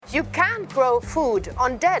You can't grow food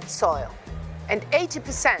on dead soil. And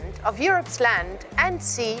 80% of Europe's land and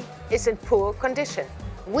sea is in poor condition.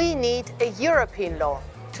 We need a European law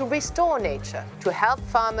to restore nature, to help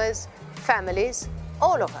farmers, families,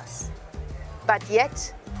 all of us. But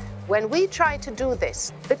yet, when we try to do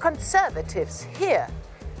this, the Conservatives here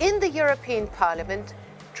in the European Parliament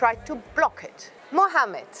try to block it.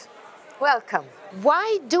 Mohammed, welcome.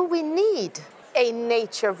 Why do we need a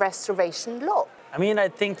nature restoration law? I mean, I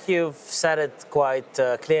think you've said it quite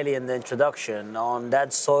clearly in the introduction. On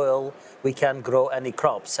that soil, we can't grow any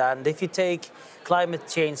crops. And if you take climate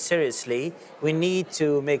change seriously, we need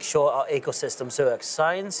to make sure our ecosystems work.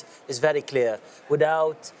 Science is very clear.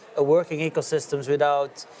 Without working ecosystems,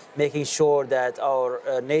 without making sure that our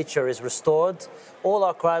nature is restored, all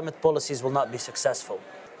our climate policies will not be successful.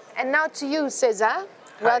 And now to you, César.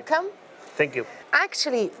 Welcome. Thank you.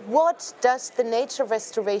 Actually, what does the nature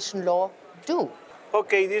restoration law do?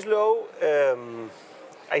 Okay, this law,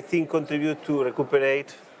 I think, contributes to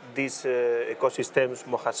recuperate these ecosystems,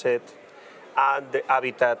 Mohammed said, and the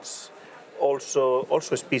habitats, also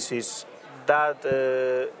species that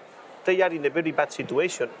they are in a very bad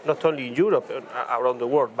situation, not only in Europe, around the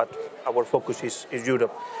world, but our focus is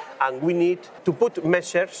Europe. And we need to put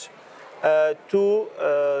measures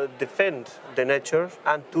to defend the nature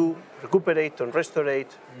and to recuperate and restore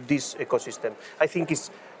this ecosystem. I think is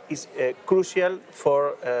crucial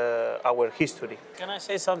for our history. Can I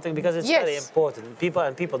say something? Because it's Yes. very important.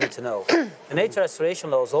 People need to know. The nature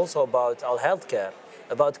restoration law is also about our healthcare,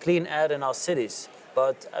 about clean air in our cities.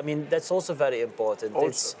 But I mean, that's also very important.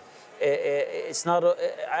 Also. It's not,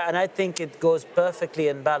 and I think it goes perfectly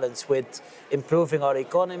in balance with improving our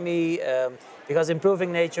economy, because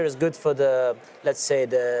improving nature is good for the, let's say,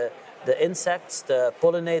 the insects, the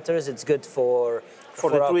pollinators. It's good for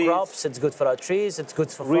the our trees. crops. It's good for our trees. It's good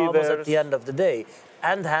for farmers at Rivers. the end of the day,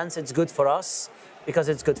 and hence it's good for us because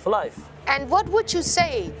it's good for life. And what would you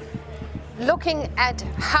say, looking at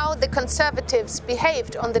how the Conservatives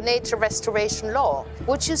behaved on the nature restoration law,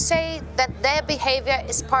 would you say that their behavior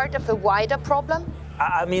is part of a wider problem?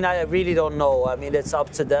 I mean, I really don't know. I mean, it's up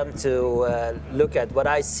to them to look at. What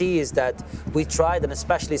I see is that we tried, and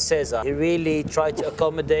especially César, he really tried to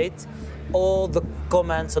accommodate all the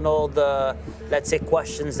comments and all the, let's say,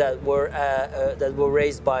 questions that were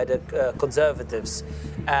raised by the Conservatives.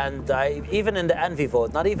 And even in the envy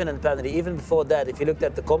vote, not even in the plenary, even before that, if you looked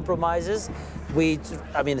at the compromises,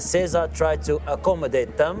 César tried to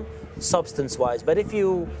accommodate them substance-wise. But if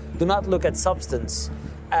you do not look at substance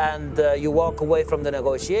and you walk away from the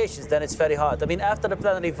negotiations, then it's very hard. I mean, after the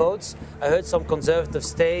plenary votes, I heard some Conservatives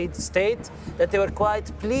state that they were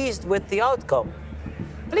quite pleased with the outcome.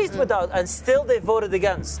 And still they voted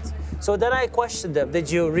against. So then I questioned them, did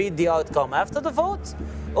you read the outcome after the vote?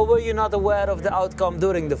 Or were you not aware of the outcome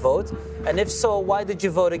during the vote? And if so, why did you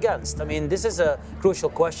vote against? I mean, this is a crucial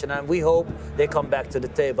question, and we hope they come back to the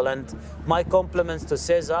table. And my compliments to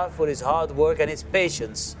César for his hard work and his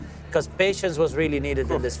patience, because patience was really needed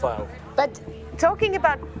in this file. But talking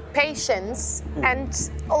about patience and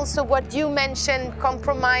also what you mentioned,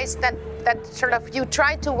 compromise, that sort of you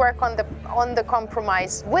tried to work on the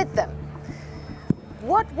compromise with them.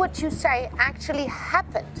 What would you say actually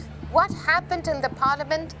happened? What happened in the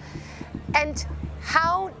Parliament, and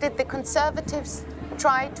how did the Conservatives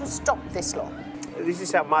try to stop this law? This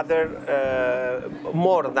is a matter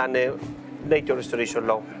more than a nature restoration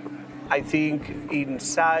law. I think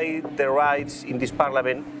inside the rights in this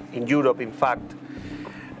Parliament, in Europe in fact,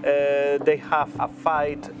 they have a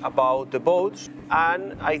fight about the votes,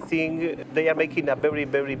 and I think they are making a very,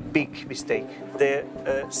 very big mistake. The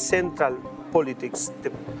central politics, the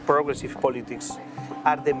progressive politics,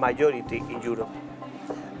 are the majority in Europe.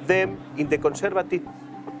 Then, in the Conservative,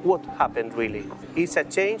 what happened really? It's a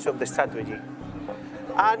change of the strategy.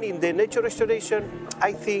 And in the nature restoration,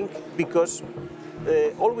 I think because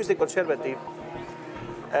always the Conservative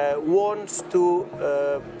wants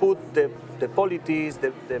to put the policies,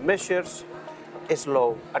 the measures,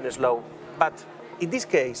 slow. But in this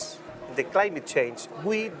case, the climate change,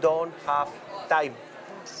 we don't have time.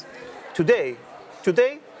 Today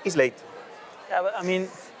is late. Yeah, but I mean,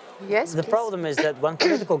 Yes, the please. problem is that when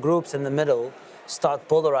political groups in the middle start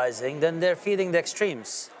polarizing, then they're feeding the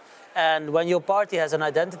extremes. And when your party has an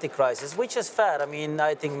identity crisis, which is fair, I mean,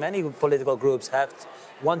 I think many political groups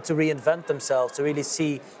want to reinvent themselves to really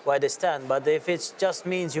see where they stand. But if it just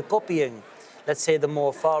means you're copying, let's say, the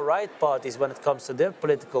more far-right parties when it comes to their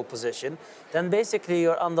political position, then basically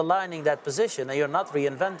you're underlining that position and you're not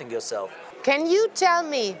reinventing yourself. Can you tell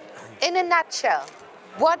me, in a nutshell,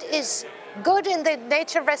 what is good in the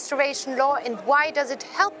nature restoration law, and why does it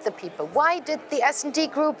help the people? Why did the S&D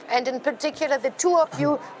group, and in particular the two of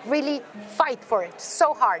you, really fight for it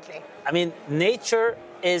so hardly? I mean, nature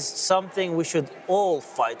is something we should all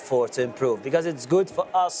fight for to improve, because it's good for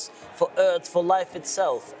us, for Earth, for life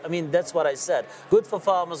itself. I mean, that's what I said. Good for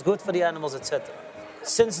farmers, good for the animals, etc.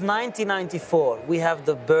 Since 1994, we have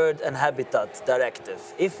the Bird and Habitat Directive.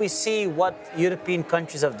 If we see what European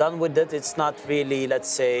countries have done with it, it's not really, let's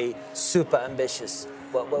say, super ambitious,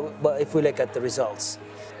 but if we look at the results.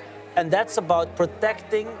 And that's about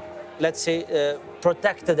protecting, let's say,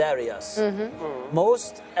 protected areas.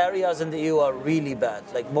 Most areas in the EU are really bad.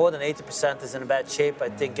 Like more than 80% is in bad shape. I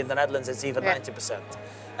think in the Netherlands it's even 90%.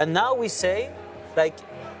 And now we say, like,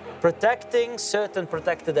 protecting certain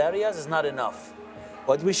protected areas is not enough.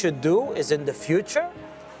 What we should do is in the future,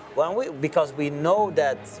 because we know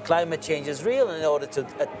that climate change is real, in order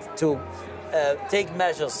to take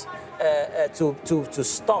measures to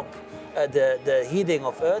stop the heating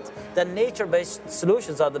of Earth, then nature-based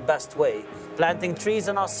solutions are the best way. Planting trees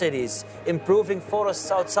in our cities, improving forests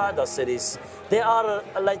outside our cities. They are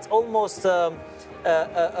like almost a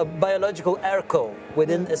biological echo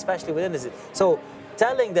within, especially within the city. So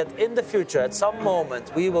telling that in the future, at some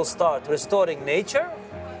moment, we will start restoring nature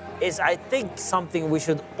is, I think, something we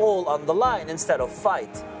should all underline instead of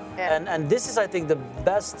fight. And this is, I think, the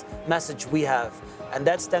best message we have. And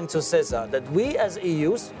that's thanks to César, that we as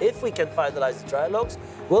EUs, if we can finalize the trialogues,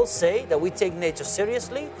 will say that we take nature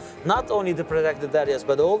seriously, not only the protected areas,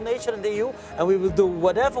 but all nature in the EU, and we will do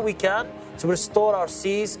whatever we can to restore our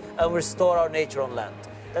seas and restore our nature on land.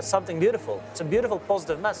 That's something beautiful. It's a beautiful,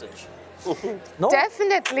 positive message. No?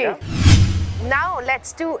 Definitely. Yeah. Now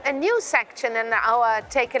let's do a new section in our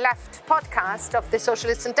Take a Left podcast of the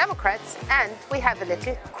Socialists and Democrats, and we have a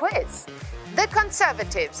little quiz. The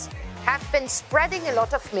Conservatives have been spreading a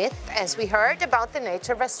lot of myth, as we heard, about the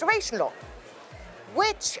nature restoration law.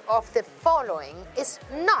 Which of the following is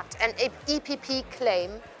not an EPP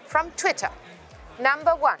claim from Twitter?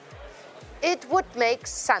 Number 1, it would make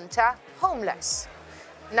Santa homeless.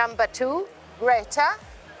 Number 2, Greta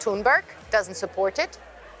Thunberg doesn't support it.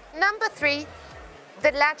 Number 3,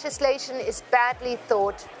 the legislation is badly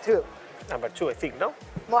thought through. Number 2, I think, no?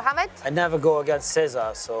 Mohammed? I never go against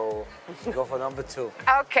César, so go for number 2.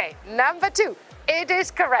 Okay, number 2. It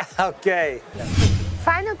is correct. Okay.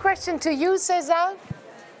 Final question to you, César.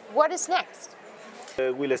 What is next?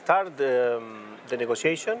 We'll start the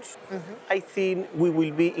negotiations. I think we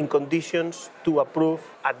will be in conditions to approve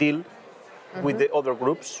a deal with the other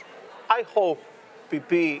groups. I hope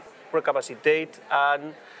PP recapacitate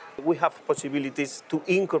and we have possibilities to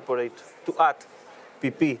incorporate, to add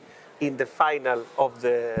PP in the final of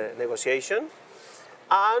the negotiation.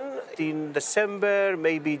 And in December,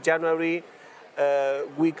 maybe January,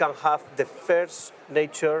 we can have the first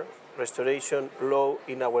nature restoration law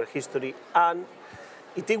in our history, and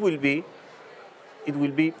it will be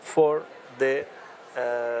for the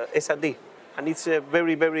S&D, and it's a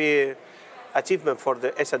very, very achievement for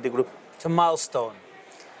the S&D group. It's a milestone.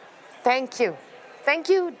 Thank you. Thank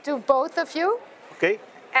you to both of you. Okay.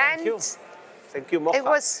 And thank you. Thank you, Mohammed. It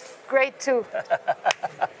was great to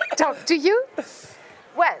talk to you.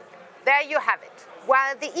 Well, there you have it.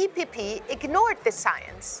 While the EPP ignored the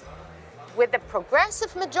science, with a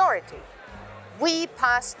progressive majority, we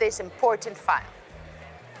passed this important file.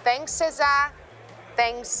 Thanks, César.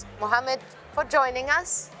 Thanks, Mohammed, for joining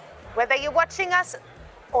us. Whether you're watching us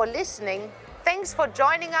or listening, thanks for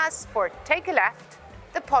joining us for Take a Left,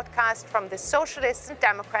 the podcast from the Socialists and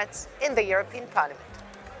Democrats in the European Parliament.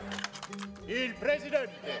 Il Presidente.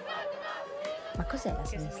 Ma cos'è la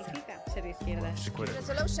sinistra?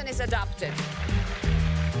 Resolution is adopted.